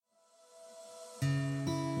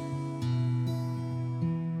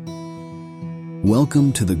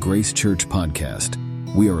Welcome to the Grace Church Podcast.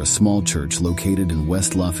 We are a small church located in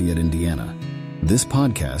West Lafayette, Indiana. This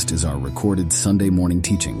podcast is our recorded Sunday morning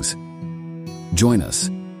teachings. Join us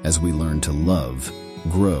as we learn to love,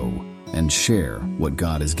 grow, and share what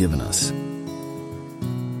God has given us.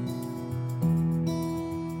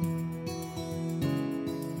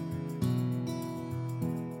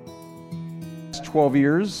 It's 12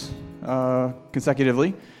 years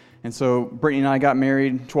consecutively. And so Brittany and I got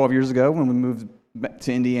married 12 years ago when we moved back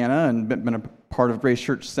to Indiana and been a part of Grace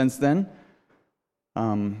Church since then.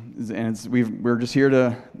 We're just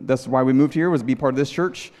here that's why we moved here, was to be part of this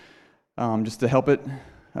church, just to help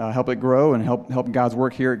it grow and help God's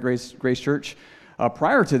work here at Grace Church.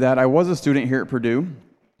 Prior to that, I was a student here at Purdue.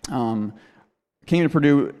 Came to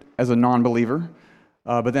Purdue as a non-believer,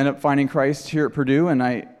 but ended up finding Christ here at Purdue,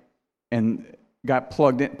 and got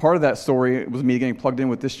plugged in. Part of that story was me getting plugged in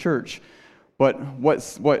with this church. But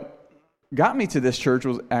what got me to this church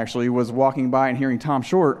was walking by and hearing Tom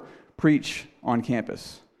Short preach on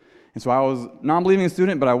campus. And so I was a non-believing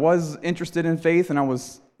student, but I was interested in faith, and I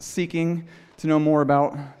was seeking to know more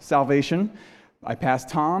about salvation. I passed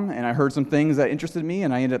Tom, and I heard some things that interested me,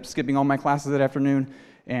 and I ended up skipping all my classes that afternoon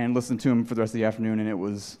and listened to him for the rest of the afternoon, and it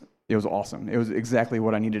was awesome. It was exactly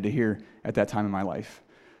what I needed to hear at that time in my life.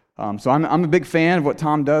 So I'm a big fan of what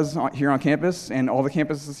Tom does here on campus and all the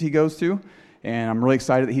campuses he goes to, and I'm really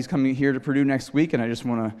excited that he's coming here to Purdue next week, and I just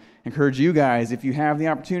want to encourage you guys, if you have the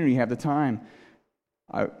opportunity, have the time,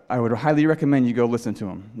 I would highly recommend you go listen to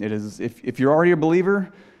him. It is, if you're already a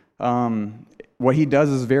believer, what he does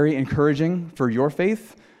is very encouraging for your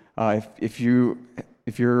faith. If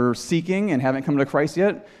you're seeking and haven't come to Christ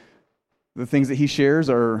yet, the things that he shares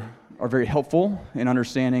are very helpful in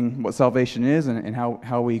understanding what salvation is and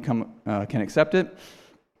how we can accept it.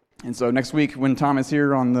 And so next week, when Tom is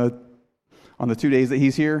here on the 2 days that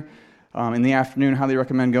he's here, in the afternoon, I highly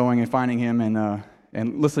recommend going and finding him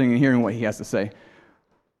and listening and hearing what he has to say.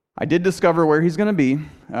 I did discover where he's going to be.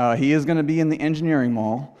 He is going to be in the engineering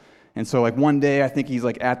mall. And so one day I think he's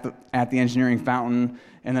at the engineering fountain,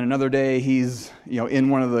 and then another day he's in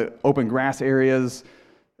one of the open grass areas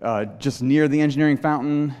just near the engineering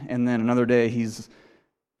fountain, and then another day he's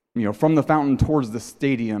from the fountain towards the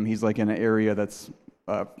stadium. He's in an area that's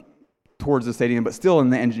towards the stadium, but still in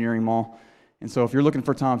the engineering mall. And so if you're looking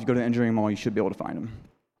for Tom, if you go to the engineering mall, you should be able to find him.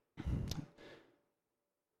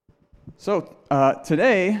 So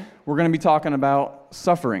today we're going to be talking about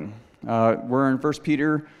suffering. We're in 1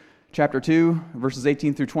 Peter chapter 2, verses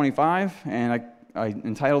 18 through 25, and I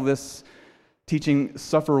entitled this teaching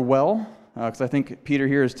 "Suffer Well," because I think Peter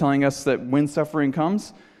here is telling us that when suffering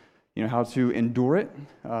comes, how to endure it.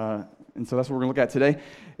 And so that's what we're going to look at today.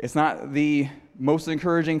 It's not the most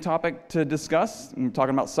encouraging topic to discuss. We're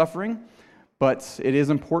talking about suffering, but it is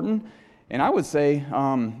important. And I would say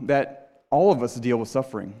that all of us deal with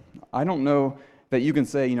suffering. I don't know that you can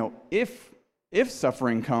say, if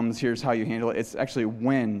suffering comes, here's how you handle it. It's actually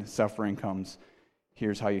when suffering comes,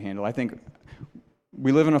 here's how you handle it. I think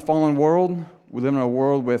we live in a fallen world. We live in a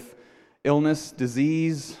world with illness,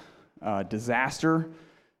 disease, disaster,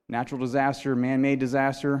 natural disaster, man-made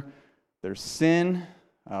disaster. There's sin.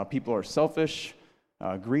 People are selfish,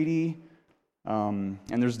 greedy, and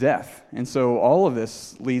there's death. And so all of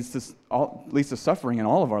this leads to suffering in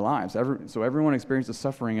all of our lives. So everyone experiences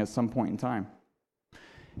suffering at some point in time.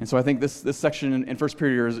 And so I think this section in 1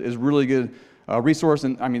 Peter is really good resource,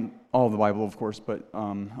 and I mean all of the Bible, of course, but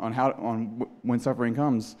on when suffering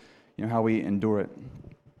comes, how we endure it.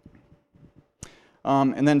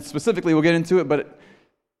 And then specifically, we'll get into it, but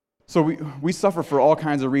so we suffer for all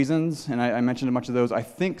kinds of reasons, and I mentioned a bunch of those. I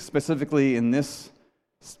think specifically in this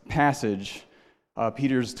passage,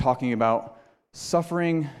 Peter's talking about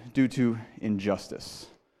suffering due to injustice,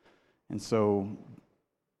 and so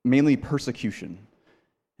mainly persecution.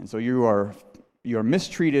 And so you are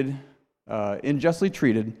mistreated, unjustly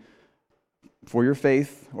treated for your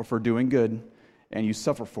faith or for doing good, and you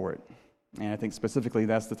suffer for it. And I think specifically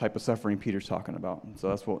that's the type of suffering Peter's talking about. So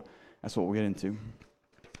that's what we'll get into.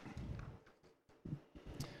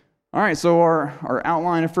 All right, so our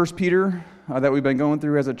outline of 1 Peter that we've been going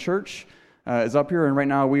through as a church is up here, and right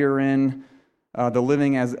now we are in the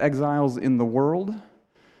living as exiles in the world.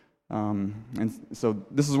 And so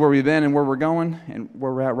this is where we've been and where we're going and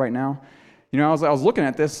where we're at right now. I was looking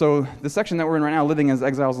at this, so the section that we're in right now, living as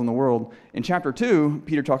exiles in the world, in chapter 2,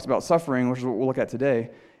 Peter talks about suffering, which is what we'll look at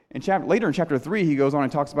today. Later in chapter 3, he goes on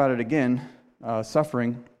and talks about it again,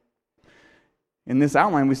 suffering. In this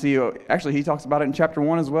outline, we see, actually, he talks about it in chapter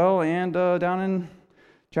 1 as well, and down in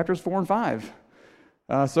chapters 4 and 5.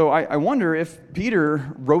 So I wonder if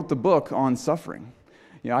Peter wrote the book on suffering.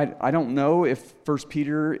 I don't know if First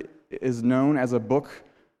Peter is known as a book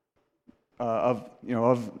of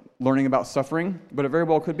learning about suffering, but it very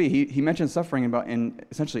well could be. He mentions suffering in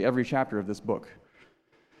essentially every chapter of this book.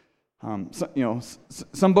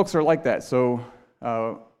 Some books are like that. So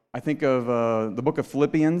I think of the book of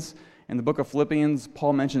Philippians. In the book of Philippians,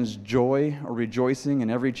 Paul mentions joy or rejoicing in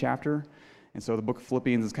every chapter. And so the book of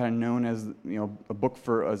Philippians is kind of known as a book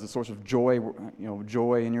as a source of joy,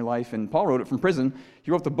 joy in your life. And Paul wrote it from prison.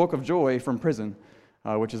 He wrote the book of joy from prison,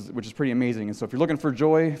 which is pretty amazing. And so if you're looking for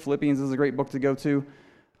joy, Philippians is a great book to go to.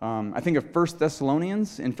 I think of 1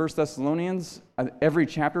 Thessalonians. In 1 Thessalonians, every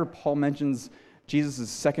chapter Paul mentions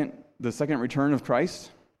Jesus' the second return of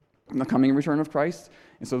Christ, the coming return of Christ.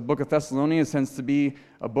 And so the book of Thessalonians tends to be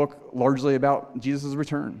a book largely about Jesus'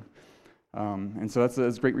 return. And so that's a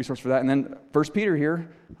great resource for that. And then 1 Peter here,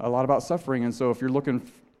 a lot about suffering. And so if you're looking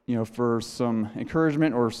for some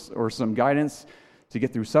encouragement or some guidance to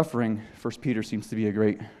get through suffering, 1 Peter seems to be a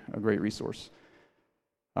great resource.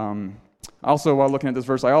 Also, while looking at this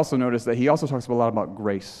verse, I also noticed that he also talks a lot about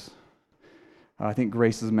grace. I think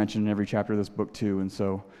grace is mentioned in every chapter of this book too. And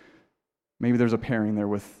so maybe there's a pairing there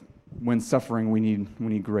with when suffering we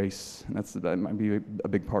need grace. And that might be a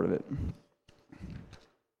big part of it.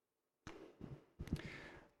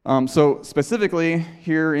 So specifically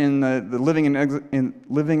here in the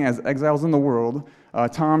living as exiles in the world,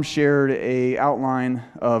 Tom shared a outline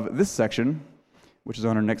of this section, which is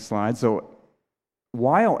on our next slide. So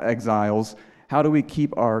while exiles, how do we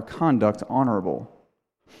keep our conduct honorable?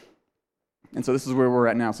 And so this is where we're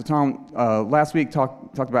at now. So Tom last week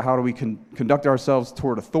talked about how do we conduct ourselves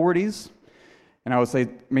toward authorities, and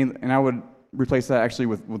I would replace that actually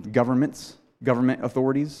with government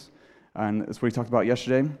authorities. And that's what he talked about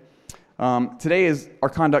yesterday. Today is our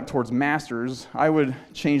conduct towards masters. I would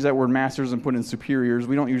change that word masters and put in superiors.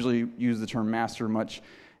 We don't usually use the term master much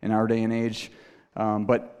in our day and age.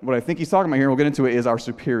 But what I think he's talking about here, and we'll get into it, is our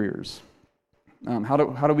superiors. How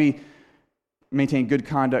do we maintain good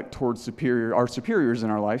conduct towards our superiors in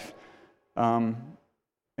our life? And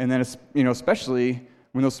then especially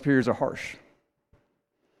when those superiors are harsh.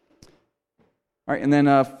 All right, and then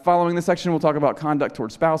following this section, we'll talk about conduct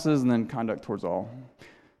towards spouses and then conduct towards all.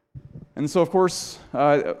 And so, of course,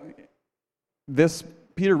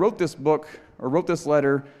 Peter wrote this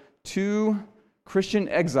letter to Christian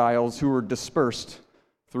exiles who were dispersed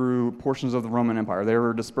through portions of the Roman Empire. They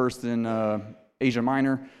were dispersed in Asia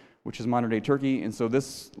Minor, which is modern-day Turkey. And so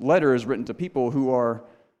this letter is written to people who are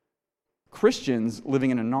Christians living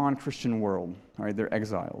in a non-Christian world. All right, they're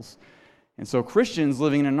exiles. And so Christians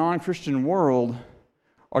living in a non-Christian world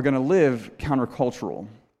are going to live countercultural,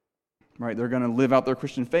 right? They're going to live out their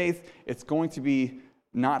Christian faith. It's going to be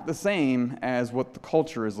not the same as what the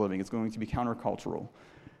culture is living. It's going to be countercultural.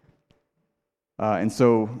 And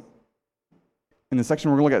so in the section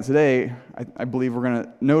we're going to look at today, I believe we're going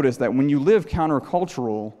to notice that when you live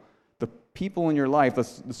countercultural, the people in your life,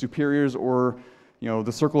 the superiors or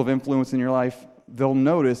the circle of influence in your life, they'll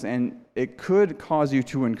notice, and it could cause you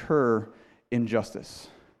to incur injustice,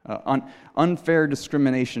 unfair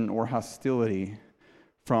discrimination or hostility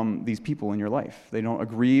from these people in your life. They don't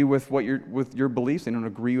agree with your beliefs. They don't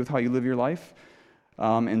agree with how you live your life,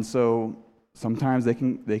 and so sometimes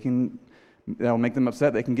that'll make them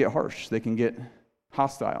upset. They can get harsh. They can get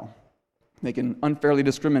hostile. They can unfairly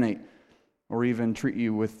discriminate or even treat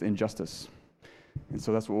you with injustice. And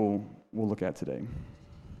so that's what we'll look at today.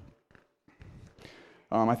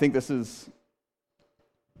 I think this is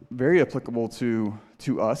very applicable to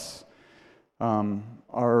us.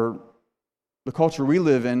 The culture we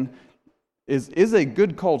live in is a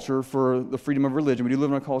good culture for the freedom of religion. We do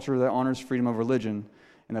live in a culture that honors freedom of religion,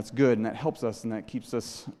 and that's good, and that helps us, and that keeps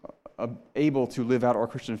us able to live out our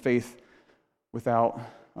Christian faith without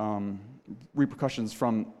repercussions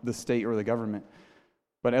from the state or the government.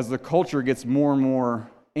 But as the culture gets more and more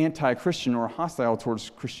anti-Christian or hostile towards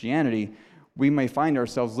Christianity, we may find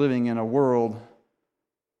ourselves living in a world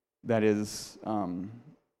that is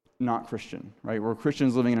not Christian, right? We're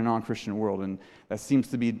Christians living in a non-Christian world, and that seems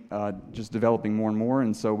to be just developing more and more,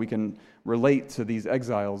 and so we can relate to these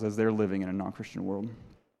exiles as they're living in a non-Christian world.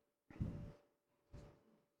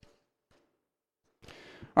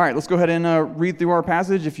 All right, let's go ahead and read through our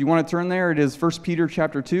passage. If you want to turn there, it is 1 Peter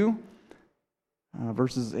chapter 2,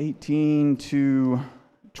 verses 18 to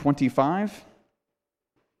 25.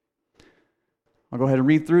 I'll go ahead and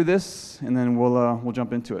read through this, and then we'll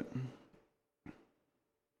jump into it.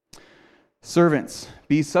 Servants,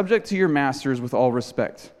 be subject to your masters with all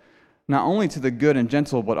respect, not only to the good and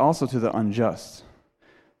gentle, but also to the unjust.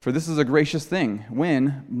 For this is a gracious thing,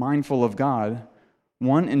 when, mindful of God,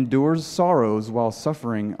 one endures sorrows while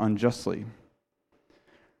suffering unjustly.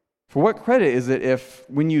 For what credit is it if,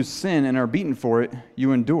 when you sin and are beaten for it,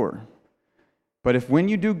 you endure? But if when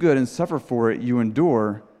you do good and suffer for it, you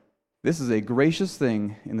endure, this is a gracious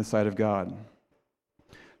thing in the sight of God.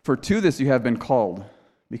 For to this you have been called,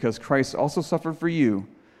 because Christ also suffered for you,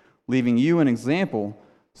 leaving you an example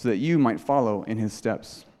so that you might follow in his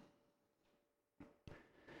steps.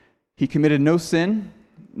 He committed no sin,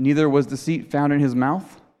 neither was deceit found in his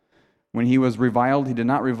mouth. When he was reviled, he did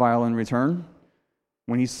not revile in return.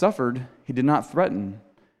 When he suffered, he did not threaten,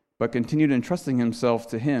 but continued entrusting himself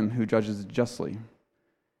to him who judges justly.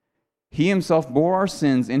 He himself bore our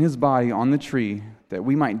sins in his body on the tree, that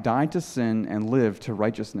we might die to sin and live to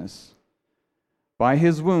righteousness. By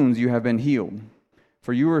his wounds you have been healed,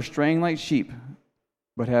 for you were straying like sheep,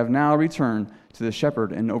 but have now returned to the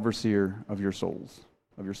shepherd and overseer of your souls.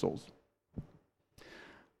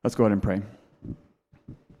 Let's go ahead and pray.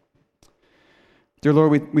 Dear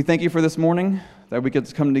Lord, we thank you for this morning, that we get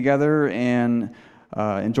to come together and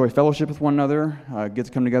enjoy fellowship with one another, get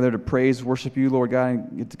to come together to praise, worship you, Lord God,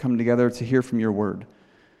 and get to come together to hear from your word.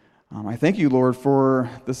 I thank you, Lord, for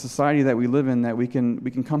the society that we live in, that we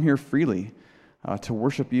can come here freely to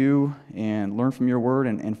worship you and learn from your word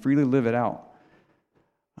and freely live it out.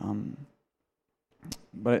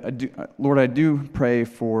 But I do pray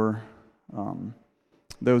for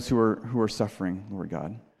those who are suffering, Lord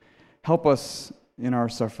God. Help us in our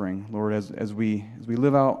suffering, Lord, as we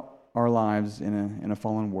live out our lives in a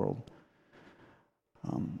fallen world.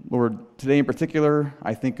 Lord, today in particular,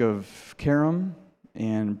 I think of Karam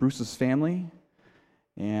and Bruce's family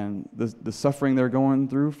and the suffering they're going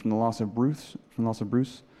through from the loss of Bruce.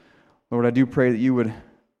 Lord, I do pray that you would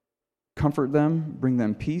comfort them, bring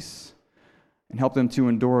them peace, and help them to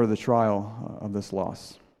endure the trial of this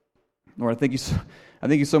loss. Lord, I thank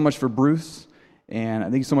you so much for Bruce, and I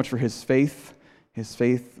thank you so much for his faith. His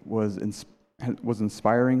faith was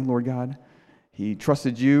inspiring, Lord God. He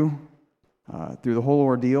trusted you through the whole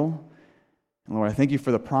ordeal. And Lord, I thank you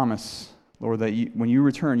for the promise, Lord, that when you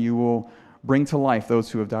return, you will bring to life those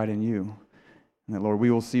who have died in you. And that, Lord,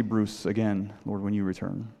 we will see Bruce again, Lord, when you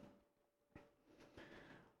return.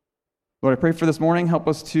 Lord, I pray for this morning. Help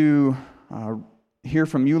us to hear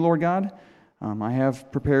from you, Lord God. I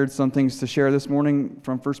have prepared some things to share this morning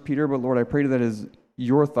from 1 Peter, but Lord, I pray that is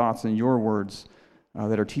your thoughts and your words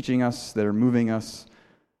that are teaching us, that are moving us,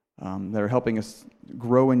 that are helping us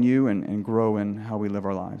grow in you and grow in how we live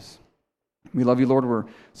our lives. We love you, Lord. We're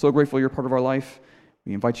so grateful you're part of our life.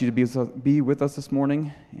 We invite you to be with us this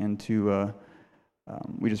morning, and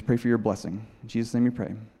we just pray for your blessing. In Jesus' name we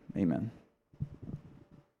pray. Amen.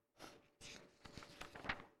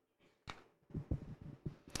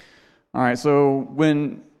 All right, so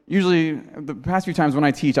usually the past few times when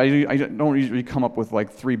I teach, I don't usually come up with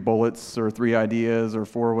like 3 bullets or 3 ideas or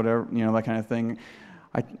 4 whatever, that kind of thing,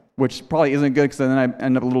 which probably isn't good because then I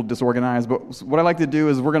end up a little disorganized. But what I like to do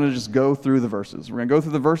is we're going to just go through the verses. We're going to go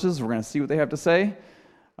through the verses, we're going to see what they have to say,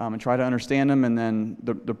 and try to understand them, and then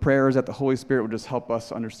the prayer is that the Holy Spirit will just help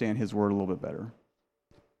us understand his word a little bit better.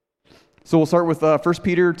 So we'll start with 1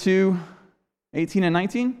 Peter 2, 18 and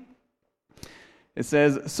 19. It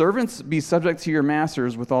says, "Servants, be subject to your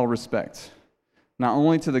masters with all respect, not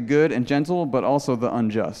only to the good and gentle, but also the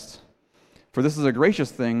unjust. For this is a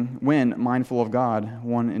gracious thing when, mindful of God,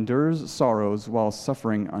 one endures sorrows while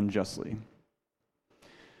suffering unjustly."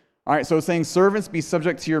 All right, so it's saying, servants, be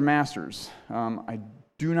subject to your masters. I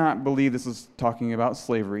do not believe this is talking about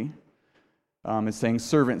slavery. It's saying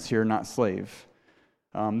servants here, not slave.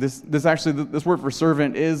 This word for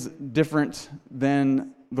servant is different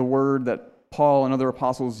than the word that Paul and other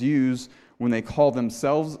apostles use when they call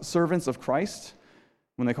themselves servants of Christ.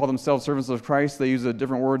 When they call themselves servants of Christ, they use a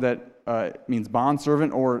different word that means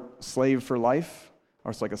bondservant or slave for life,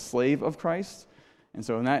 or it's like a slave of Christ. And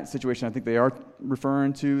so in that situation, I think they are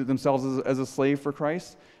referring to themselves as a slave for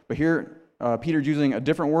Christ. But here, Peter's using a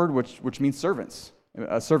different word, which means servants,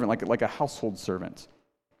 a servant, like a household servant.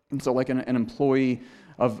 And so like an employee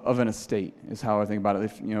of an estate is how I think about it.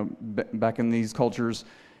 If back in these cultures,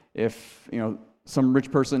 if some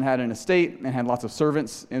rich person had an estate and had lots of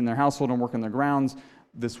servants in their household and working their grounds,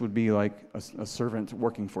 this would be like a servant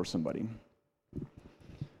working for somebody.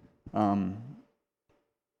 And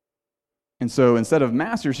so instead of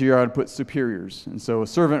masters here, I would put superiors. And so a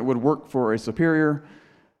servant would work for a superior.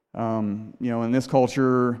 In this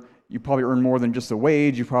culture, you probably earn more than just a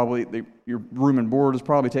wage. Your room and board is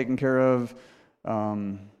probably taken care of.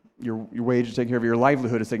 Your wage is taken care of. Your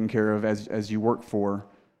livelihood is taken care of as you work for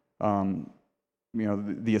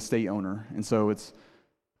the estate owner. And so it's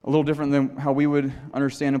a little different than how we would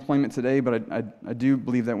understand employment today, but I do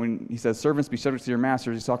believe that when he says servants be subject to your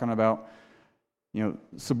masters, he's talking about,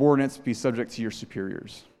 subordinates be subject to your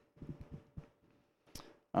superiors.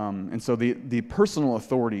 And so the personal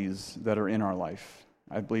authorities that are in our life,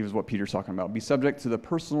 I believe, is what Peter's talking about. Be subject to the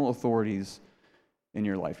personal authorities in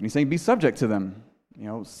your life. And he's saying be subject to them.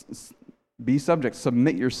 Be subject,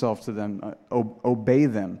 submit yourself to them, obey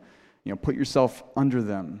them. Put yourself under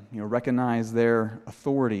them. Recognize their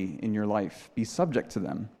authority in your life. Be subject to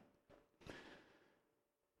them.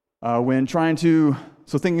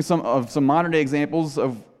 Thinking of some modern day examples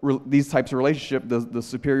of these types of relationship, the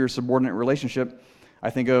superior-subordinate relationship, I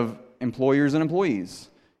think of employers and employees.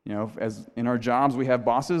 As in our jobs, we have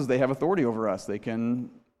bosses; they have authority over us. They can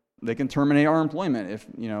terminate our employment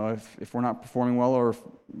if we're not performing well or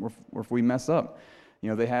if we mess up.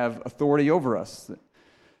 They have authority over us.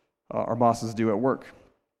 Our bosses do at work.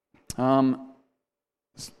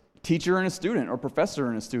 Teacher and a student, or professor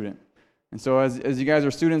and a student. And so as you guys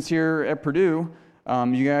are students here at Purdue,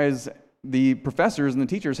 you guys, the professors and the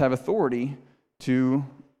teachers, have authority to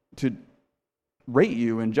rate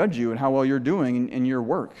you and judge you and how well you're doing in your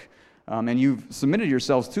work. And you've submitted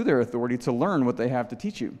yourselves to their authority to learn what they have to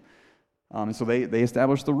teach you. And so they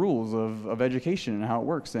establish the rules of education and how it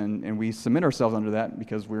works, and we submit ourselves under that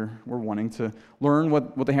because we're wanting to learn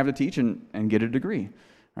what they have to teach and get a degree.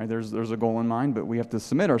 Right? There's a goal in mind, but we have to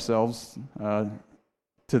submit ourselves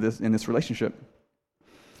to this in this relationship.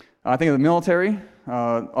 I think of the military,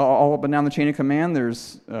 all up and down the chain of command.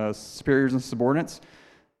 There's superiors and subordinates.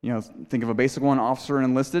 Think of a basic one: officer and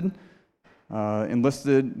enlisted.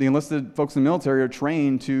 The enlisted folks in the military are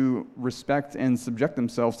trained to respect and subject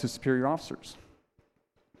themselves to superior officers.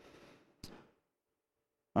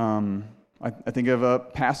 I think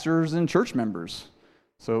of pastors and church members.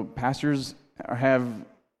 So pastors have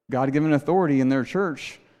God-given authority in their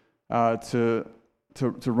church to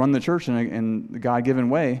run the church in the God-given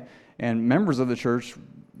way, and members of the church,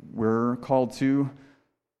 we're called to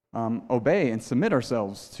obey and submit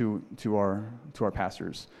ourselves to our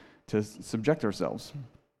pastors. To subject ourselves,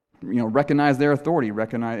 recognize their authority,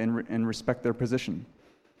 recognize and respect their position.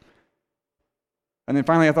 And then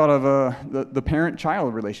finally, I thought of the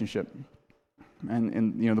parent-child relationship,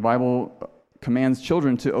 and the Bible commands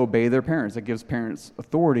children to obey their parents. It gives parents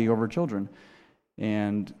authority over children,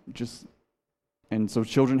 and so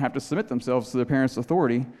children have to submit themselves to their parents'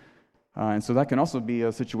 authority, and so that can also be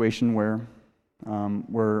a situation where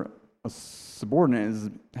a subordinate is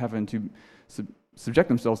having to subject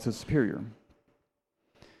themselves to a superior.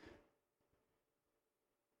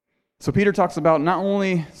 So Peter talks about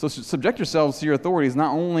subject yourselves to your authorities,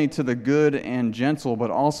 not only to the good and gentle,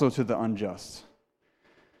 but also to the unjust.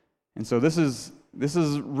 And so this is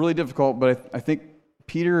really difficult, but I think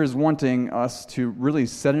Peter is wanting us to really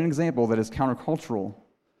set an example that is countercultural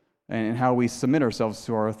in how we submit ourselves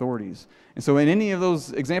to our authorities. And so in any of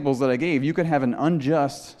those examples that I gave, you could have an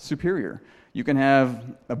unjust superior. You can have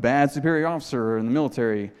a bad superior officer in the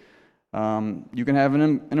military. You can have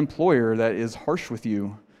an employer that is harsh with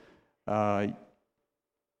you. You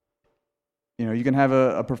can have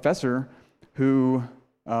a professor who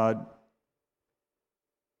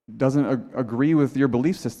doesn't agree with your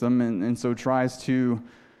belief system and so tries to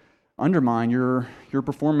undermine your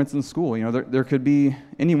performance in school. There could be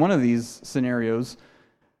any one of these scenarios.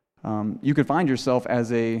 You could find yourself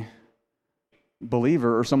as a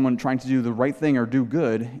believer or someone trying to do the right thing or do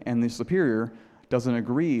good, and the superior doesn't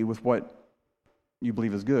agree with what you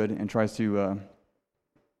believe is good and tries to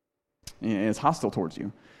is hostile towards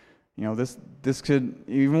you. This could,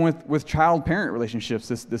 even with child-parent relationships,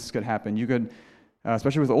 this could happen. You could,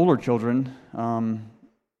 especially with older children,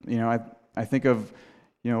 I think of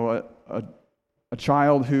a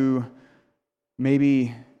child who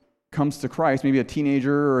maybe comes to Christ, maybe a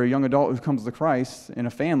teenager or a young adult who comes to Christ in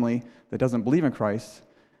a family that doesn't believe in Christ,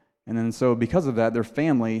 and then so because of that, their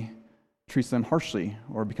family treats them harshly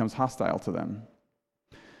or becomes hostile to them.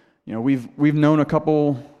 We've known a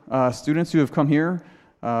couple students who have come here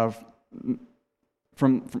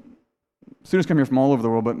from students come here from all over the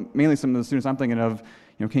world, but mainly some of the students I'm thinking of,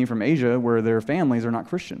 came from Asia, where their families are not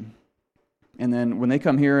Christian. And then when they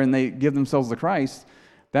come here and they give themselves to Christ,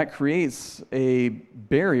 that creates a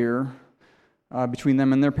barrier between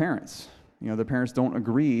them and their parents. Their parents don't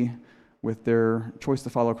agree with their choice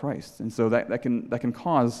to follow Christ, and so that can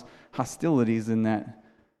cause hostilities in that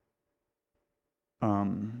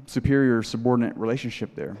superior subordinate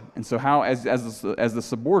relationship there. And so, how as the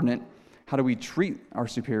subordinate, how do we treat our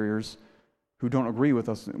superiors who don't agree with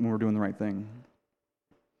us when we're doing the right thing?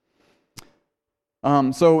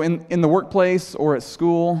 So in the workplace or at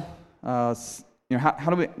school,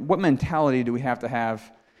 what mentality do we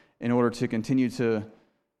have in order to continue to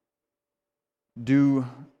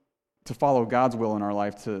follow God's will in our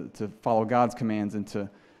life, to follow God's commands, and to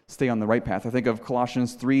stay on the right path? I think of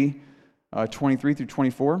Colossians 3:23 through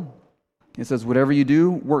 24. It says, "Whatever you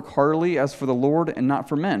do, work heartily as for the Lord and not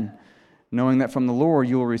for men, knowing that from the Lord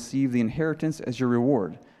you will receive the inheritance as your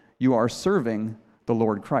reward. You are serving the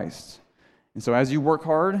Lord Christ." And so as you work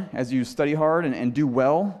hard, as you study hard and do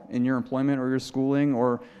well in your employment or your schooling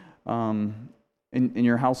or in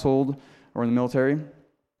your household or in the military,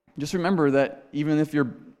 just remember that even if your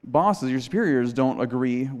bosses, your superiors don't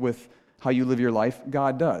agree with how you live your life,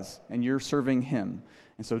 God does, and you're serving Him.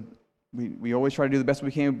 And so we always try to do the best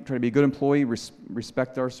we can, try to be a good employee,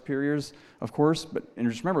 respect our superiors, of course, and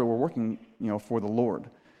just remember we're working, for the Lord.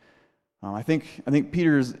 I think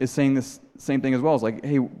Peter is saying this same thing as well. It's like,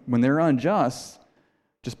 hey, when they're unjust,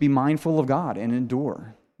 just be mindful of God and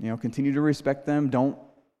endure. Continue to respect them. Don't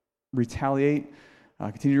retaliate.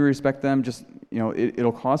 Continue to respect them. Just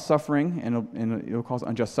it'll cause suffering and it'll cause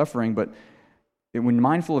unjust suffering. But when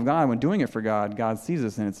mindful of God, when doing it for God, God sees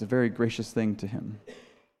us, and it's a very gracious thing to Him.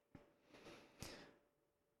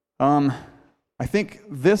 I think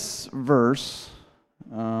this verse,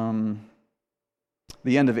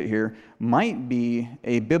 the end of it here, might be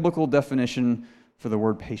a biblical definition for the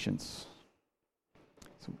word patience.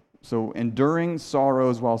 So enduring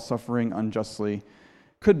sorrows while suffering unjustly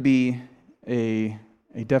could be a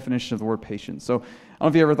definition of the word patience. So I don't know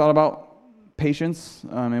if you ever thought about patience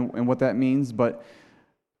and what that means, but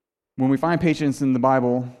when we find patience in the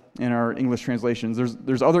Bible, in our English translations,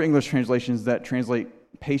 there's other English translations that translate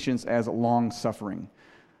patience as long-suffering.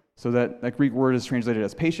 So that Greek word is translated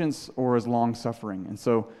as patience or as long-suffering. And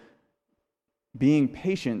so being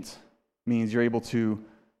patient means you're able to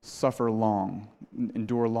suffer long,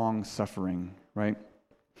 endure long suffering, right?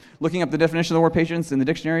 Looking up the definition of the word patience in the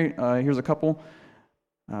dictionary, here's a couple.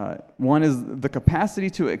 One is the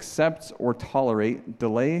capacity to accept or tolerate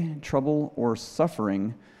delay, trouble, or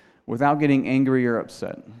suffering without getting angry or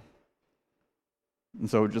upset. And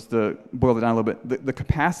so just to boil it down a little bit, the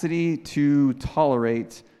capacity to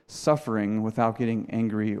tolerate suffering without getting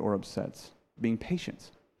angry or upset, being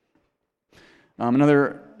patient.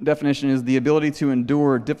 Another definition is the ability to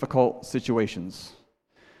endure difficult situations.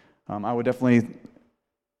 I would definitely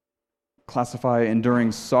classify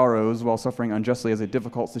enduring sorrows while suffering unjustly as a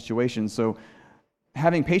difficult situation. So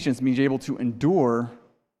having patience means you're able to endure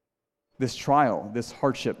this trial, this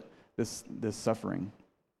hardship, this suffering.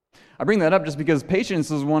 I bring that up just because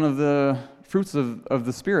patience is one of the fruits of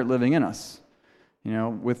the Spirit living in us.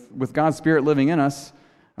 With God's Spirit living in us,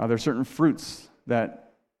 there are certain fruits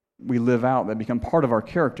that we live out that become part of our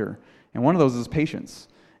character, and one of those is patience.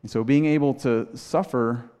 And so being able to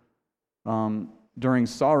suffer during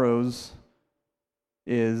sorrows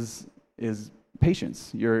is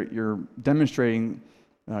patience. You're demonstrating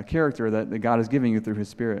character that God is giving you through His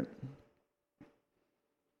Spirit.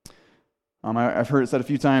 I've heard it said a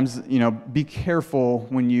few times, be careful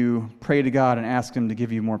when you pray to God and ask Him to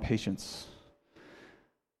give you more patience.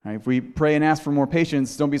 Right? If we pray and ask for more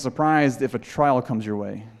patience, don't be surprised if a trial comes your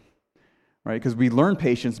way. Right? Because we learn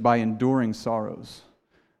patience by enduring sorrows.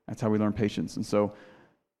 That's how we learn patience. And so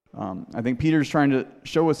I think Peter's trying to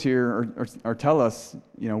show us here or tell us,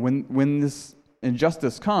 when this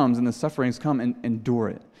injustice comes and the sufferings come, endure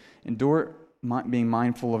it. Endure it being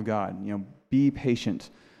mindful of God. Be patient.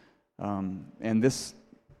 And this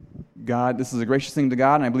is a gracious thing to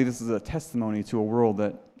God, and I believe this is a testimony to a world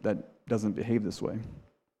that doesn't behave this way.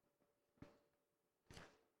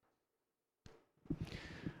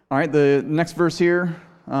 All right, the next verse here,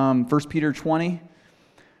 1 Peter 20.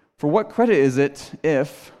 For what credit is it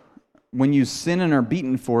if, when you sin and are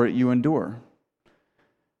beaten for it, you endure?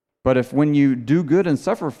 But if when you do good and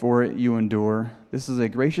suffer for it, you endure, this is a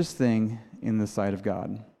gracious thing in the sight of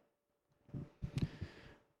God.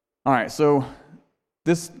 All right, so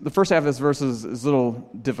the first half of this verse is a little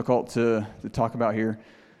difficult to talk about here.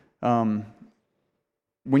 When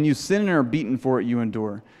you sin and are beaten for it, you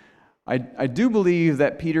endure. I do believe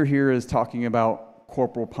that Peter here is talking about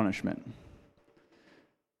corporal punishment.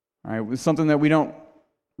 All right, it's something that we don't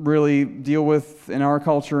really deal with in our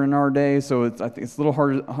culture in our day, so I think it's a little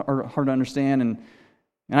hard to understand, and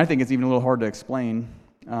I think it's even a little hard to explain.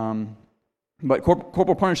 But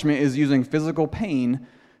corporal punishment is using physical pain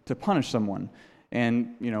to punish someone.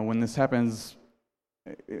 And, when this happens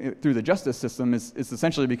through the justice system, it's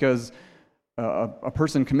essentially because a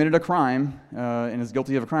person committed a crime and is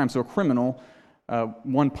guilty of a crime. So a criminal,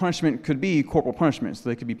 one punishment could be corporal punishment. So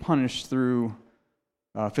they could be punished through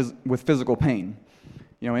with physical pain.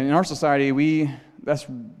 In our society, that's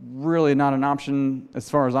really not an option as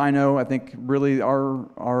far as I know. I think really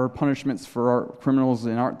our punishments for our criminals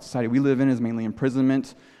in our society we live in is mainly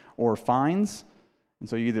imprisonment or fines. And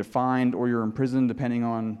so you're either fined or you're imprisoned depending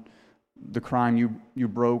on the crime you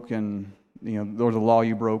broke and or the law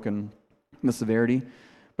you broke and the severity.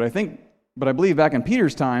 But I believe back in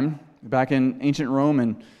Peter's time, back in ancient Rome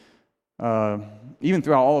and even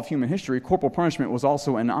throughout all of human history, corporal punishment was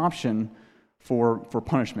also an option for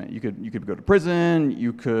punishment. You could go to prison,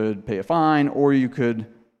 you could pay a fine, or you could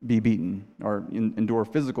be beaten or endure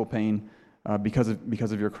physical pain because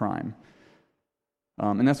of your crime.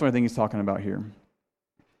 And that's what I think he's talking about here.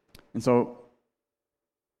 And so,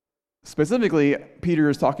 specifically, Peter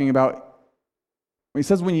is talking about, when he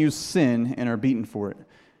says when you sin and are beaten for it,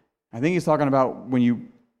 I think he's talking about when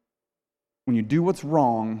you do what's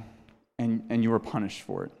wrong and you are punished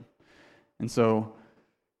for it. And so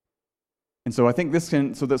I think that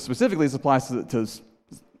specifically this applies to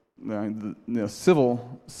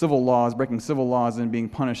civil laws, breaking civil laws and being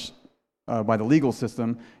punished by the legal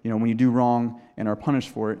system, when you do wrong and are punished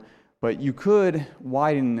for it. But you could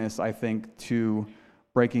widen this, I think, to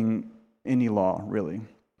breaking any law, really.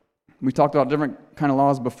 We talked about different kind of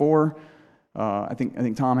laws before. I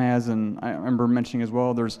think Tom has, and I remember mentioning as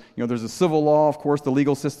well. There's a civil law, of course, the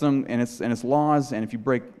legal system and its laws, and if you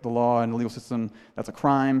break the law and the legal system, that's a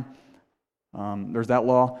crime. There's that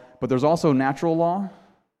law, but there's also natural law.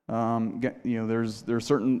 There's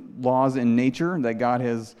certain laws in nature that God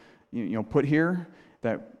has put here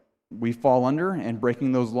that we fall under, and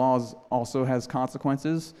breaking those laws also has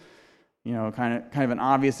consequences. Kind of an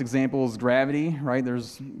obvious example is gravity, right?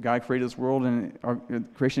 God created this world, and our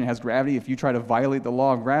creation has gravity. If you try to violate the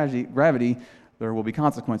law of gravity, there will be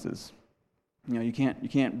consequences. You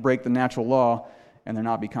can't break the natural law and there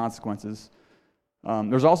not be consequences.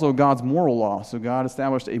 There's also God's moral law. So God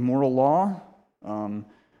established a moral law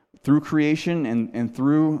through creation and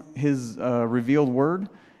through His revealed word.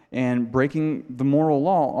 And breaking the moral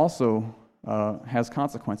law also has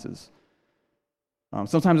consequences.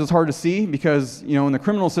 Sometimes it's hard to see because, in the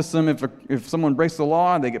criminal system, if someone breaks the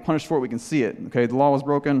law, they get punished for it, we can see it. Okay, the law was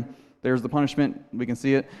broken, there's the punishment, we can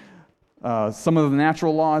see it. Some of the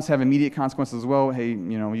natural laws have immediate consequences as well. Hey,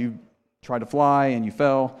 you tried to fly and you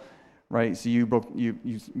fell, right? So we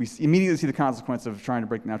immediately see the consequence of trying to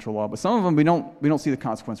break the natural law. But some of them we don't see the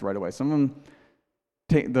consequence right away. Some of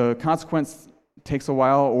them the consequence takes a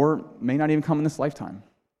while or may not even come in this lifetime.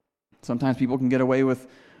 Sometimes people can get away with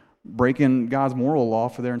breaking God's moral law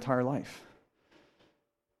for their entire life.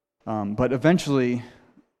 But eventually,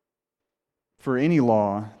 for any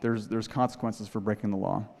law, there's consequences for breaking the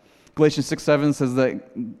law. Galatians 6:7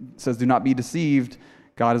 says, "Do not be deceived.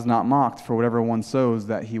 God is not mocked. For whatever one sows,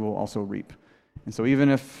 that he will also reap." And so, even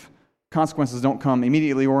if consequences don't come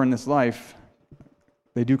immediately or in this life,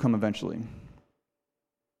 they do come eventually.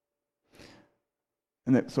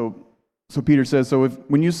 And so Peter says, so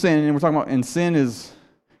when you sin, and we're talking about, and sin is,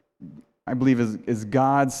 I believe, is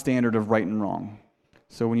God's standard of right and wrong.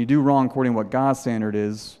 So when you do wrong according to what God's standard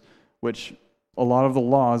is, which a lot of the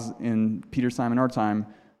laws in Peter's time and our time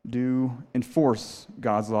do enforce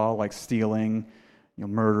God's law, like stealing,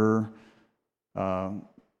 murder,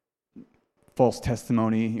 false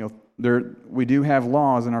testimony. We do have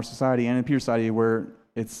laws in our society and in Peter's society where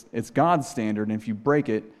it's God's standard, and if you break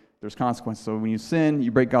it, there's consequences. So when you sin,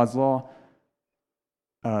 you break God's law,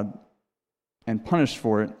 and punished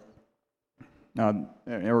for it,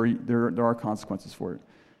 or there are consequences for it.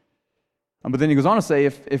 But then he goes on to say,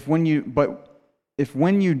 if when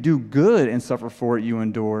you do good and suffer for it, you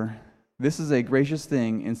endure, this is a gracious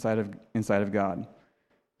thing inside of God.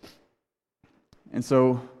 And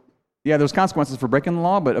so, yeah, there's consequences for breaking the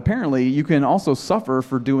law, but apparently you can also suffer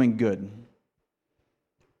for doing good.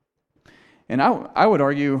 And I would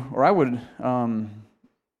argue, or I would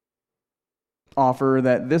offer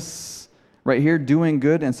that this right here, doing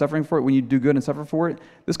good and suffering for it, when you do good and suffer for it,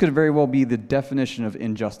 this could very well be the definition of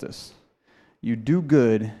injustice. You do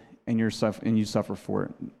good and you suffer for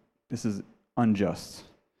it. This is unjust.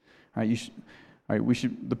 All right,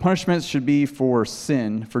 the punishments should be for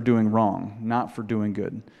sin, for doing wrong, not for doing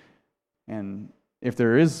good. And if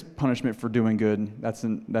there is punishment for doing good,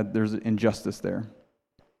 that there's injustice there.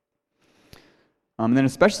 And then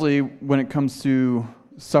especially when it comes to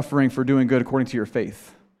suffering for doing good according to your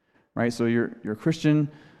faith, right? So you're a Christian,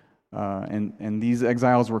 and these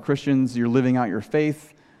exiles were Christians. You're living out your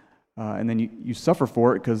faith, and then you suffer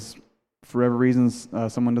for it because for whatever reasons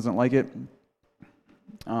someone doesn't like it.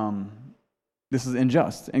 This is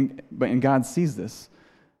unjust, but God sees this,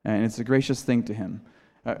 and it's a gracious thing to Him.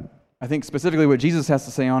 I think specifically what Jesus has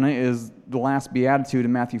to say on it is the last beatitude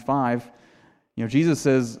in Matthew 5. Jesus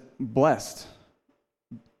says, blessed.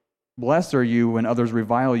 Blessed are you when others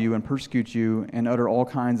revile you and persecute you and utter all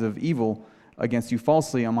kinds of evil against you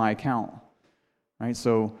falsely on my account. Right?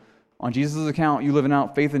 So on Jesus' account, you living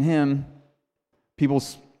out faith in him, people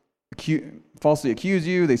falsely accuse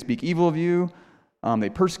you, they speak evil of you, they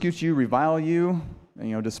persecute you, revile you,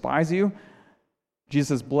 and, despise you. Jesus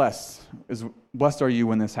says, blessed are you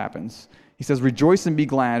when this happens. He says, rejoice and be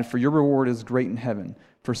glad, for your reward is great in heaven,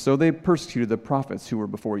 for so they persecuted the prophets who were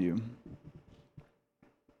before you.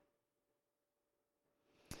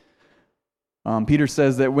 Peter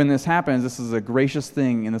says that when this happens, this is a gracious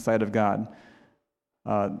thing in the sight of God.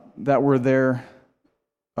 That word there,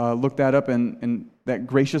 look that up, and that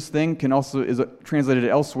gracious thing is translated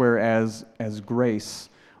elsewhere as grace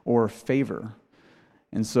or favor.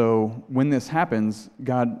 And so when this happens,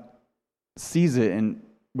 God sees it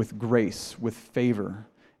with grace, with favor.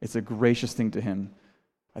 It's a gracious thing to him.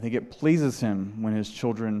 I think it pleases him when his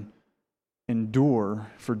children endure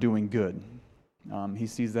for doing good. He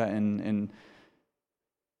sees that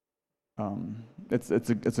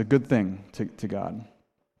it's a good thing to God.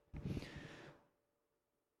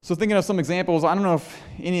 So thinking of some examples, I don't know if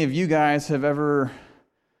any of you guys have ever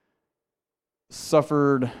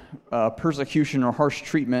suffered persecution or harsh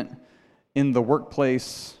treatment in the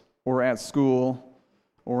workplace or at school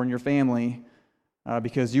or in your family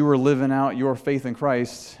because you were living out your faith in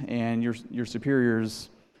Christ and your superiors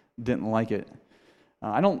didn't like it.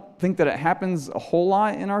 I don't think that it happens a whole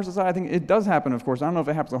lot in our society. I think it does happen, of course. I don't know if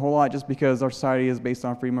it happens a whole lot just because our society is based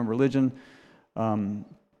on freedom of religion, and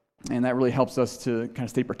that really helps us to kind of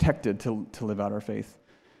stay protected to live out our faith.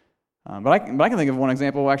 But I can think of one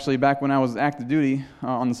example actually back when I was active duty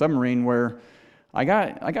on the submarine where I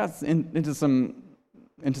got into some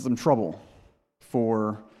trouble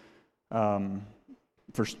for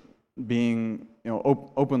being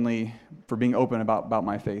being open about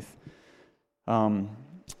my faith. On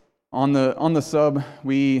the sub,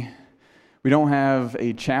 we don't have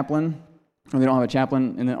a chaplain, or they don't have a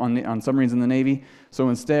chaplain on submarines in the Navy. So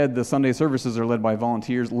instead, the Sunday services are led by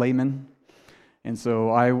volunteers, laymen. And so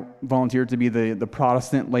I volunteered to be the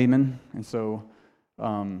Protestant layman, and so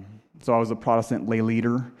I was a Protestant lay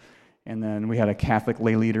leader, and then we had a Catholic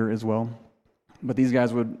lay leader as well. But these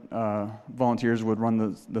guys volunteers would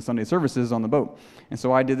run the Sunday services on the boat. And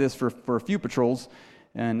so I did this for a few patrols,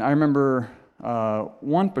 and I remember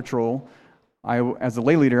one patrol, as a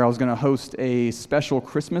lay leader, I was going to host a special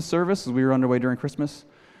Christmas service as we were underway during Christmas.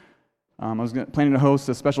 I was planning to host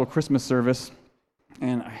a special Christmas service,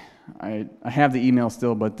 and I have the email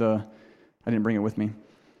still, but I didn't bring it with me.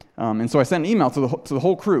 And so I sent an email to the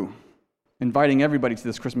whole crew, inviting everybody to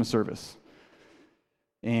this Christmas service.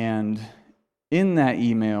 And in that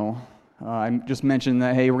email, I just mentioned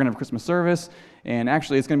that, hey, we're going to have a Christmas service, and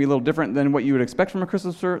actually it's going to be a little different than what you would expect from a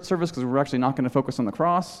Christmas service because we're actually not going to focus on the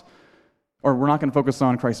cross, or we're not going to focus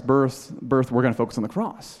on Christ's birth. We're going to focus on the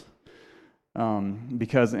cross. And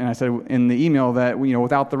I said in the email that,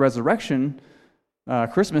 without the resurrection,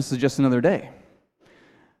 Christmas is just another day.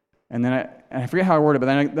 And then I forget how I worded it,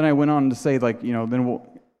 but then I went on to say,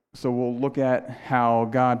 we'll look at how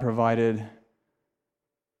God provided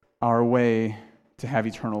our way to have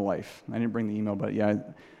eternal life. I didn't bring the email, but yeah, I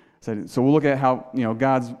said, so we'll look at how,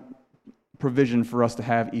 God's provision for us to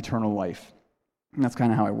have eternal life. And that's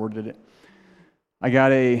kind of how I worded it. I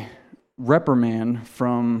got a reprimand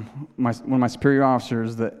from one of my superior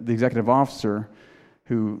officers, the executive officer,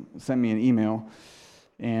 who sent me an email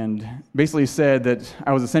and basically said that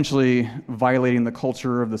I was essentially violating the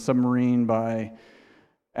culture of the submarine by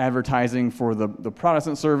advertising for the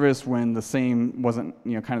Protestant service when the same wasn't,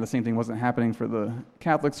 kind of the same thing wasn't happening for the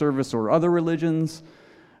Catholic service or other religions.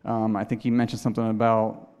 I think he mentioned something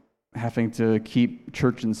about having to keep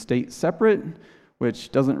church and state separate,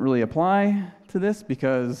 which doesn't really apply to this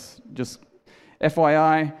because, just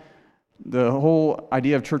FYI, the whole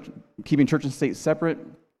idea of keeping church and state separate,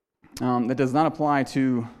 that does not apply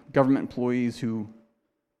to government employees who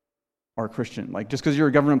are Christian. Like, just because you're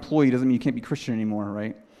a government employee doesn't mean you can't be Christian anymore,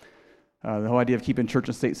 right? The whole idea of keeping church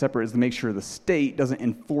and state separate is to make sure the state doesn't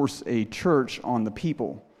enforce a church on the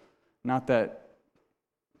people. Not that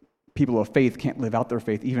people of faith can't live out their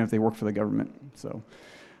faith even if they work for the government. So,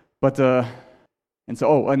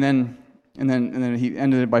 and then he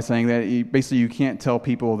ended it by saying that basically you can't tell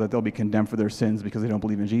people that they'll be condemned for their sins because they don't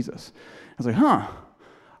believe in Jesus. I was like,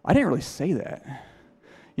 I didn't really say that.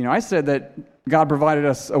 I said that God provided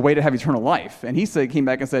us a way to have eternal life, and he came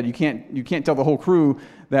back and said, you can't tell the whole crew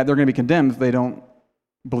that they're going to be condemned if they don't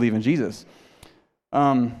believe in Jesus.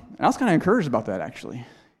 And I was kind of encouraged about that, actually.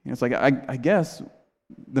 It's like I guess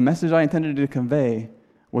the message I intended to convey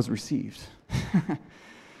was received.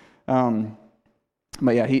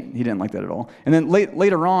 But yeah, he didn't like that at all. And then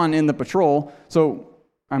later on in the patrol, so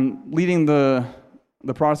I'm leading the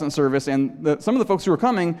Protestant service, and some of the folks who are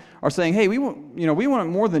coming are saying, hey, we want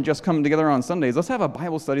more than just come together on Sundays. Let's have a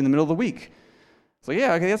Bible study in the middle of the week. So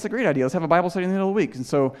yeah, okay, that's a great idea. Let's have a Bible study in the middle of the week. And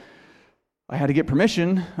so I had to get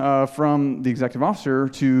permission from the executive officer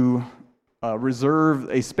to reserve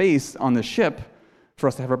a space on the ship for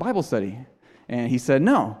us to have our Bible study. And he said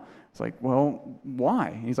no. It's like, well, why?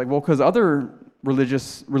 And he's like, well, because other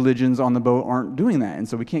religions on the boat aren't doing that, and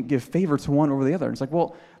so we can't give favor to one over the other. It's like,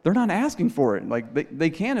 well, they're not asking for it. Like, they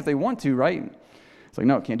can if they want to, right? It's like,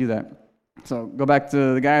 no, can't do that. So go back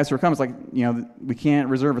to the guys who are coming. It's like, we can't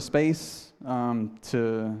reserve a space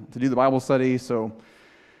to do the Bible study, so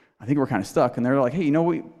I think we're kind of stuck. And they're like, hey,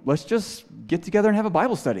 let's just get together and have a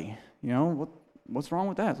Bible study. What's wrong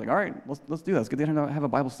with that? It's like, all right, let's do that. Let's get together and have a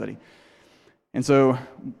Bible study. And so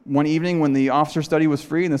one evening when the officer study was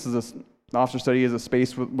free, and the officer study is a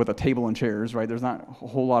space with a table and chairs, right? There's not a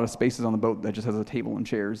whole lot of spaces on the boat that just has a table and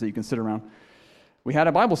chairs that you can sit around. We had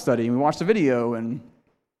a Bible study, and we watched a video, and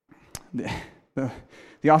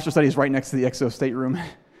the officer study is right next to the XO stateroom.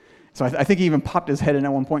 So I think he even popped his head in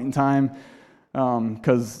at one point in time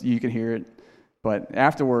because you can hear it. But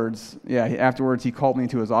afterwards he called me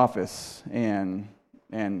to his office, and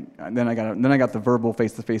then I got the verbal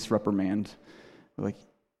face-to-face reprimand, like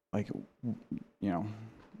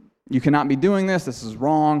you cannot be doing this. This is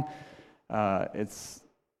wrong. It's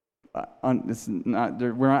not.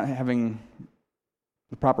 We're not having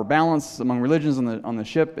the proper balance among religions on the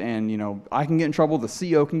ship, and I can get in trouble. The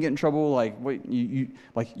CO can get in trouble. Like, wait,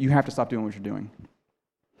 you have to stop doing what you're doing.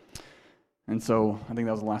 And so I think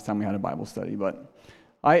that was the last time we had a Bible study. But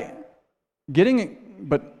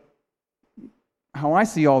how I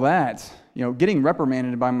see all that, getting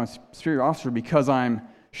reprimanded by my superior officer because I'm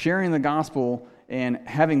sharing the gospel and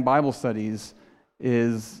having Bible studies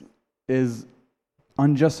is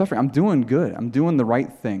unjust suffering. I'm doing good. I'm doing the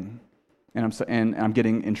right thing, and I'm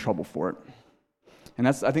getting in trouble for it. And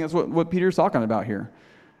I think that's what Peter's talking about here.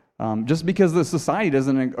 Just because the society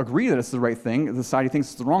doesn't agree that it's the right thing, the society thinks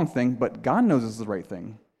it's the wrong thing, but God knows it's the right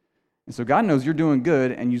thing. And so God knows you're doing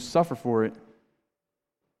good and you suffer for it.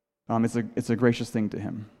 It's a gracious thing to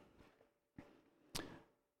him.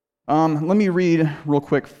 Let me read real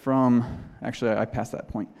quick actually I passed that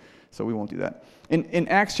point, so we won't do that. In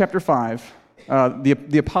Acts chapter 5,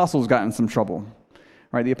 the apostles got in some trouble.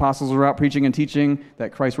 Right, the apostles were out preaching and teaching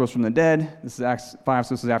that Christ rose from the dead. This is Acts 5,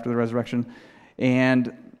 so this is after the resurrection.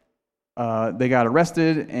 And they got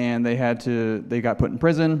arrested, and they got put in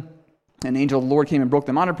prison. An angel of the Lord came and broke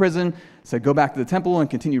them out of prison, said, go back to the temple and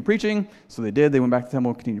continue preaching. So they did. They went back to the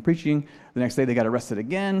temple and continued preaching. The next day they got arrested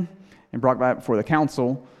again and brought back before the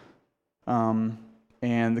council. And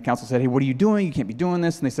the council said, hey, what are you doing? You can't be doing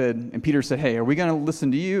this. And Peter said, hey, are we going to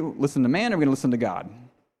listen to man, or are we going to listen to God?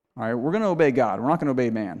 All right, we're going to obey God. We're not going to obey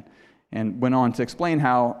man. And went on to explain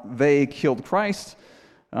how they killed Christ,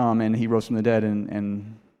 and he rose from the dead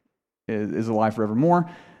and is alive forevermore.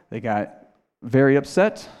 They got very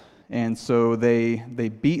upset, and so they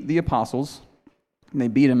beat the apostles, and they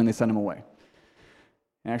beat them, and they sent them away.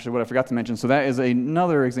 And actually, what I forgot to mention, so that is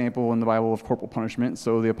another example in the Bible of corporal punishment.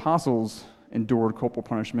 So the apostles endured corporal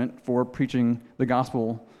punishment for preaching the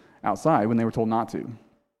gospel outside when they were told not to.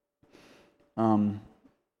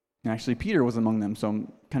 And actually, Peter was among them. So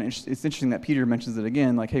it's interesting that Peter mentions it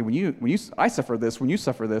again. Like, hey, I suffer this. When you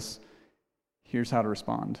suffer this, here's how to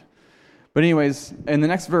respond. But anyways, in the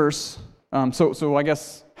next verse, so I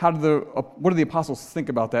guess what do the apostles think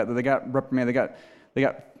about that? That they got reprimanded. They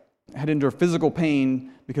had to endure physical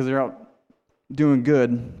pain because they're out doing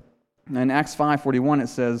good. And in Acts 5:41, it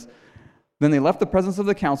says, then they left the presence of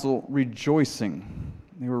the council rejoicing.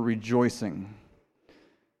 They were rejoicing.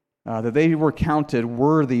 That they were counted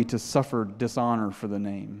worthy to suffer dishonor for the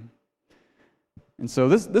name. And so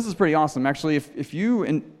this is pretty awesome. Actually, if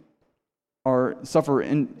you suffer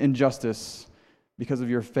injustice because of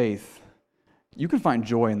your faith, you can find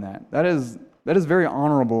joy in that. That is very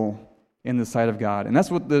honorable in the sight of God. And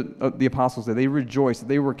that's what the apostles did. They rejoiced.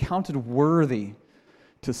 They were counted worthy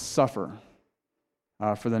to suffer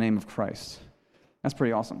for the name of Christ. That's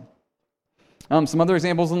pretty awesome. Some other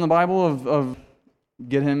examples in the Bible of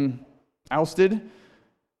get him ousted.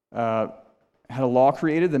 Had a law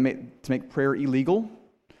created to make prayer illegal.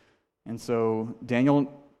 And so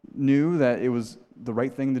Daniel knew that it was the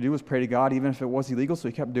right thing to do was pray to God even if it was illegal, so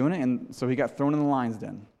he kept doing it, and so he got thrown in the lion's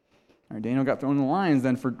den. All right, Daniel got thrown in the lion's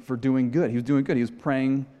den for doing good. He was doing good. He was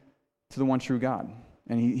praying to the one true God.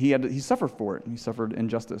 And he suffered for it. He suffered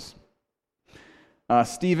injustice.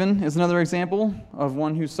 Stephen is another example of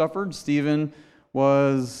one who suffered. Stephen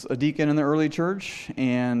was a deacon in the early church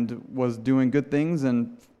and was doing good things,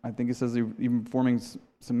 and I think it says he even performing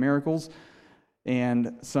some miracles.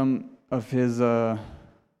 And some of his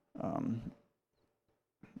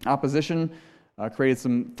opposition created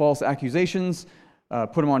some false accusations,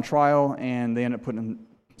 put him on trial, and they ended up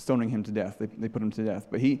stoning him to death. They put him to death.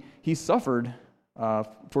 But he suffered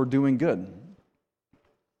for doing good.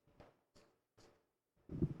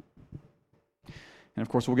 And of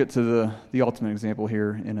course, we'll get to the ultimate example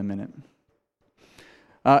here in a minute.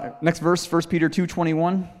 Next verse, 1 Peter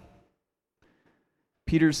 2:21.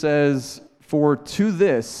 Peter says, "For to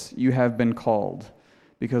this you have been called,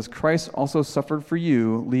 because Christ also suffered for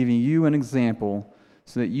you, leaving you an example,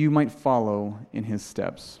 so that you might follow in his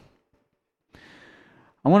steps."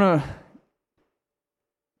 I want to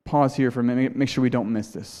pause here for a minute, make sure we don't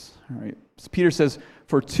miss this. All right. So Peter says,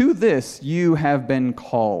 "For to this you have been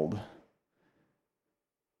called."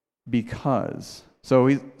 Because.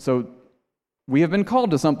 So we have been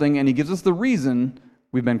called to something, and he gives us the reason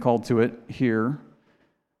we've been called to it here.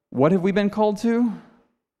 What have we been called to?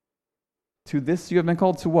 To this you have been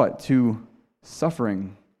called to what? To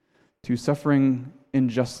suffering. To suffering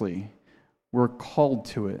unjustly. We're called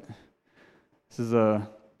to it. This is probably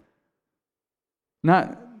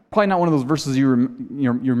not one of those verses your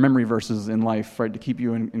memory verses in life, right, to keep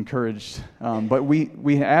you encouraged. But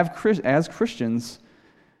we have, as Christians,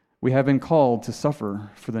 we have been called to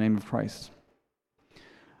suffer for the name of Christ.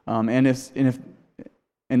 And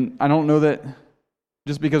I don't know that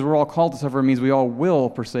just because we're all called to suffer means we all will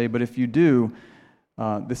per se, but if you do,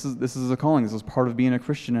 this is a calling. This is part of being a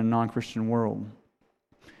Christian in a non-Christian world.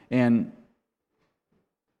 And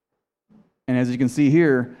as you can see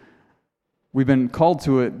here, we've been called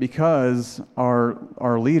to it because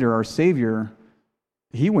our leader, our Savior,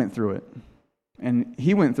 he went through it. And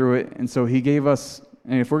he went through it, and so he gave us,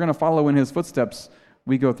 and if we're going to follow in his footsteps,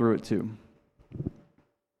 we go through it too.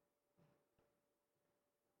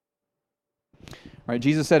 All right,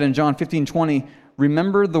 Jesus said in John 15:20,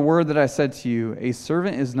 "Remember the word that I said to you, a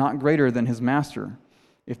servant is not greater than his master.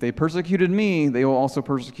 If they persecuted me, they will also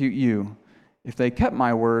persecute you. If they kept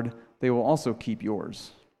my word, they will also keep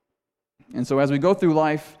yours." And so as we go through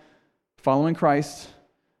life, following Christ,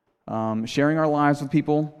 sharing our lives with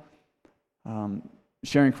people,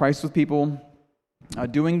 sharing Christ with people,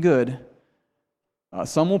 doing good,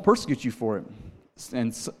 some will persecute you for it,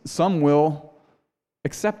 and some will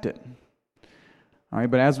accept it. All right,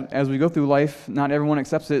 but as we go through life, not everyone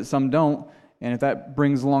accepts it, some don't, and if that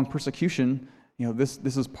brings along persecution, this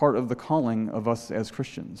is part of the calling of us as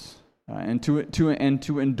Christians, and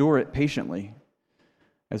to endure it patiently,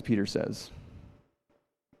 as Peter says.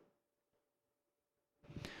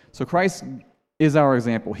 So Christ is our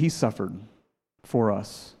example. He suffered for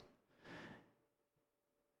us.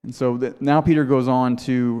 And so now Peter goes on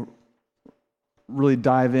to really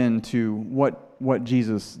dive into what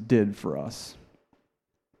Jesus did for us,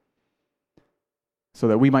 so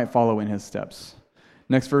that we might follow in his steps.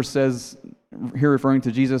 Next verse says, here referring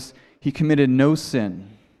to Jesus, he committed no sin.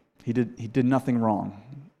 He did nothing wrong,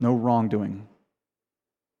 no wrongdoing.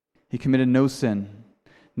 He committed no sin.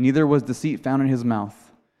 Neither was deceit found in his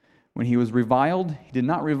mouth. When he was reviled, he did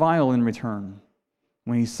not revile in return.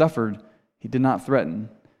 When he suffered, he did not threaten,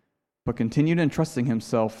 but continued entrusting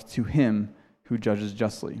himself to him who judges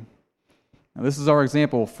justly. Now, this is our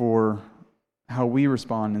example for how we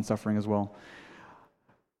respond in suffering as well.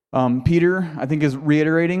 Peter, I think, is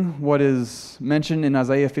reiterating what is mentioned in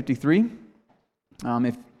Isaiah 53.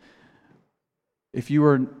 If you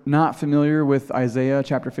are not familiar with Isaiah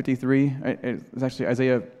chapter 53, it's actually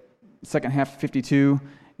Isaiah second half 52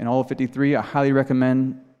 and all of 53. I highly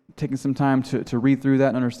recommend taking some time to read through that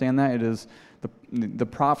and understand that. It is the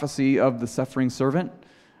prophecy of the suffering servant,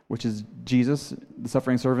 which is Jesus, the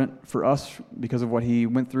suffering servant for us because of what he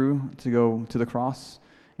went through to go to the cross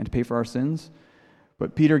and to pay for our sins.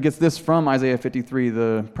 But Peter gets this from Isaiah 53,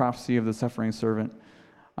 the prophecy of the suffering servant.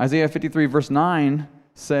 Isaiah 53 verse 9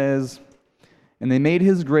 says, "And they made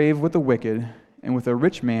his grave with the wicked and with a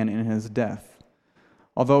rich man in his death,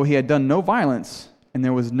 although he had done no violence, and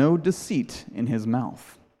there was no deceit in his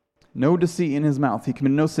mouth." No deceit in his mouth. He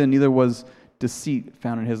committed no sin, neither was deceit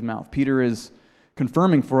found in his mouth. Peter is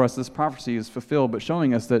confirming for us this prophecy is fulfilled, but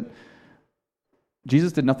showing us that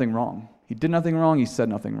Jesus did nothing wrong. He did nothing wrong, he said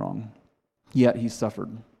nothing wrong, yet he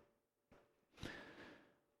suffered.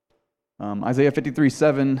 Isaiah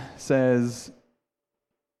 53:7 says,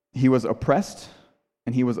 "He was oppressed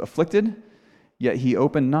and he was afflicted, yet he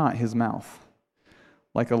opened not his mouth.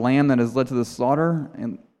 Like a lamb that is led to the slaughter,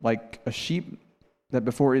 and like a sheep that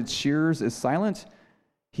before its shearers is silent,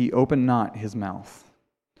 he opened not his mouth.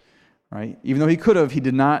 Right? Even though he could have, he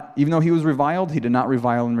did not. Even though he was reviled, he did not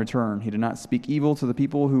revile in return. He did not speak evil to the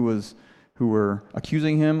people who were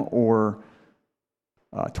accusing him or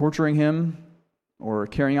torturing him or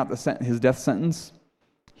carrying out his death sentence.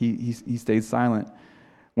 He stayed silent.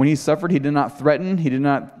 When he suffered, he did not threaten. He did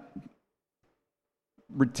not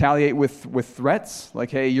retaliate with threats,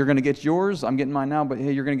 like, hey, you're going to get yours. I'm getting mine now, but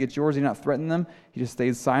hey, you're going to get yours. He did not threaten them. He just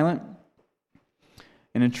stayed silent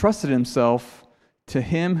and entrusted himself to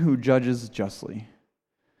him who judges justly.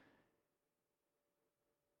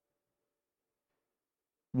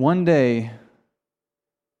 One day,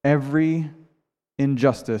 every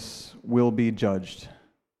injustice will be judged.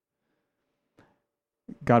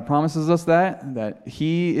 God promises us that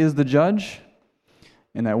he is the judge,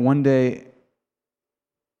 and that one day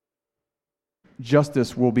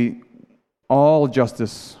all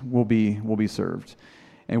justice will be served.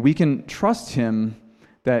 And we can trust him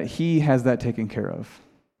that he has that taken care of.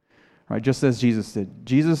 Right? Just as Jesus did.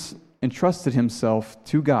 Jesus entrusted himself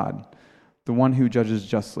to God, the one who judges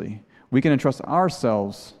justly. We can entrust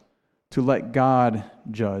ourselves to let God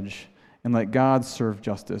judge and let God serve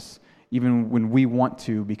justice, even when we want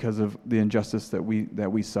to because of the injustice that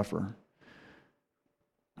we suffer.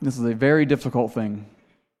 This is a very difficult thing.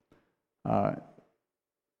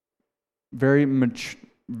 Very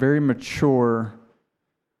mature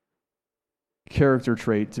character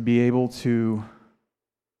trait to be able to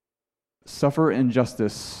suffer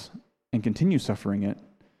injustice and continue suffering it,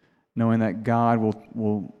 knowing that God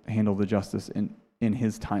will handle the justice in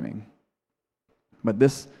his timing. But I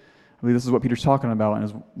believe this is what Peter's talking about and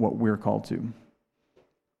is what we're called to.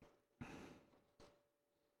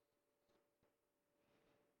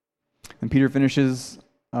 And Peter finishes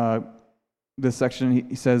this section.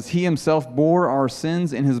 He says, he himself bore our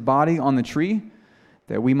sins in his body on the tree,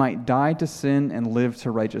 that we might die to sin and live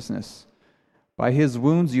to righteousness. By his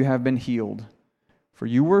wounds you have been healed. For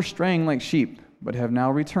you were straying like sheep, but have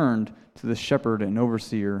now returned to the shepherd and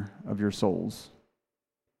overseer of your souls.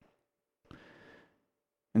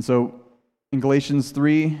 And so, in Galatians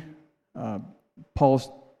 3,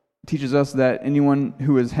 Paul teaches us that anyone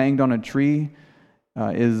who is hanged on a tree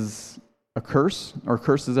is a curse, or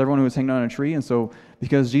cursed is everyone who is hanged on a tree. And so,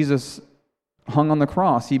 because Jesus hung on the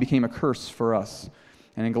cross, he became a curse for us.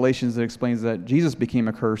 And in Galatians, it explains that Jesus became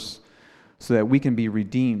a curse so that we can be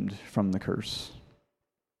redeemed from the curse.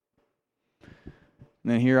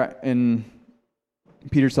 And then here in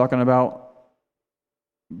Peter's talking about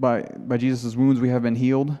by Jesus' wounds we have been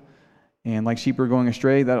healed, and like sheep are going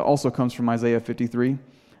astray. That also comes from Isaiah 53.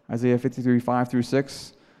 Isaiah 53, 5 through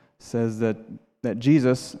 6 says that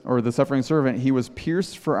Jesus, or the suffering servant, he was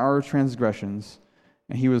pierced for our transgressions,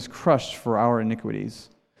 and he was crushed for our iniquities.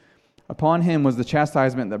 Upon him was the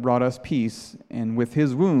chastisement that brought us peace, and with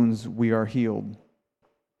his wounds we are healed.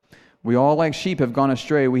 We all like sheep have gone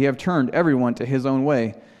astray. We have turned everyone to his own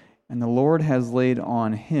way, and the Lord has laid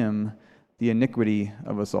on him the iniquity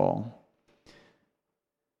of us all.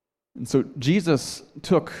 And so Jesus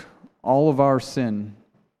took all of our sin.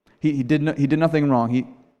 He did nothing wrong.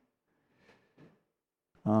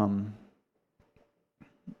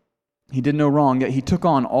 He did no wrong, yet he took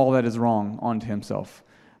on all that is wrong onto himself.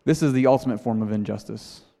 This is the ultimate form of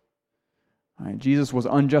injustice. Right? Jesus was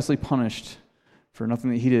unjustly punished for nothing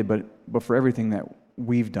that he did, but for everything that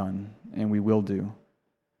we've done and we will do.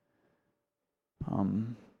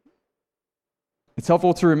 It's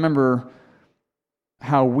helpful to remember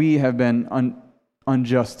how we have been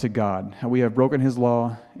unjust to God, how we have broken his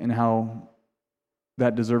law, and how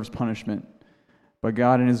that deserves punishment. But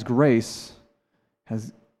God in his grace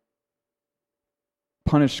has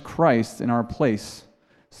punished Christ in our place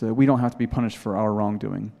so that we don't have to be punished for our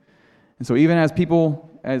wrongdoing. And so even as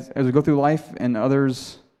people, as we go through life and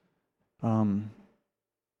others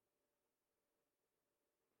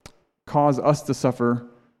cause us to suffer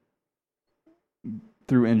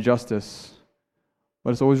through injustice,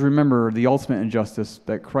 let us always remember the ultimate injustice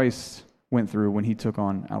that Christ went through when he took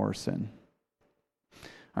on our sin. All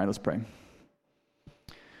right, let's pray.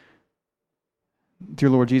 Dear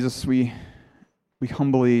Lord Jesus, we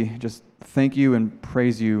humbly just thank you and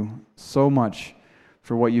praise you so much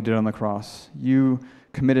for what you did on the cross. You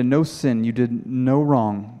committed no sin. You did no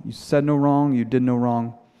wrong. You said no wrong. You did no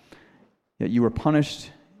wrong. Yet you were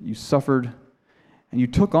punished. You suffered. And you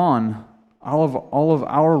took on all of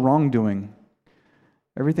our wrongdoing.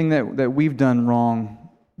 Everything that we've done wrong,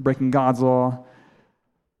 breaking God's law,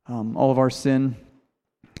 all of our sin.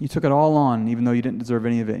 You took it all on, even though you didn't deserve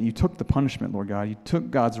any of it. And you took the punishment, Lord God. You took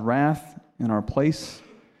God's wrath in our place.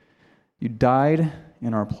 You died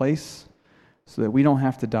in our place so that we don't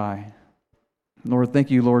have to die. Lord, thank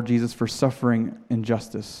you, Lord Jesus, for suffering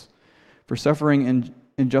injustice, for suffering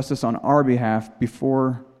injustice on our behalf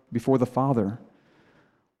before the Father,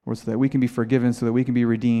 Lord, so that we can be forgiven, so that we can be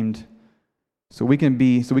redeemed, so we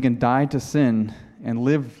can die to sin and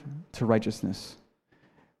live to righteousness,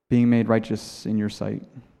 being made righteous in your sight.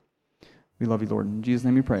 We love you, Lord. In Jesus'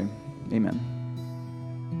 name we pray. Amen.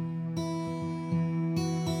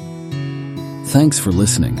 Thanks for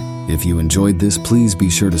listening. If you enjoyed this, please be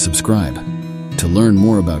sure to subscribe. To learn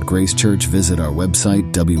more about Grace Church, visit our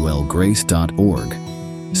website, wlgrace.org.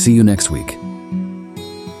 See you next week.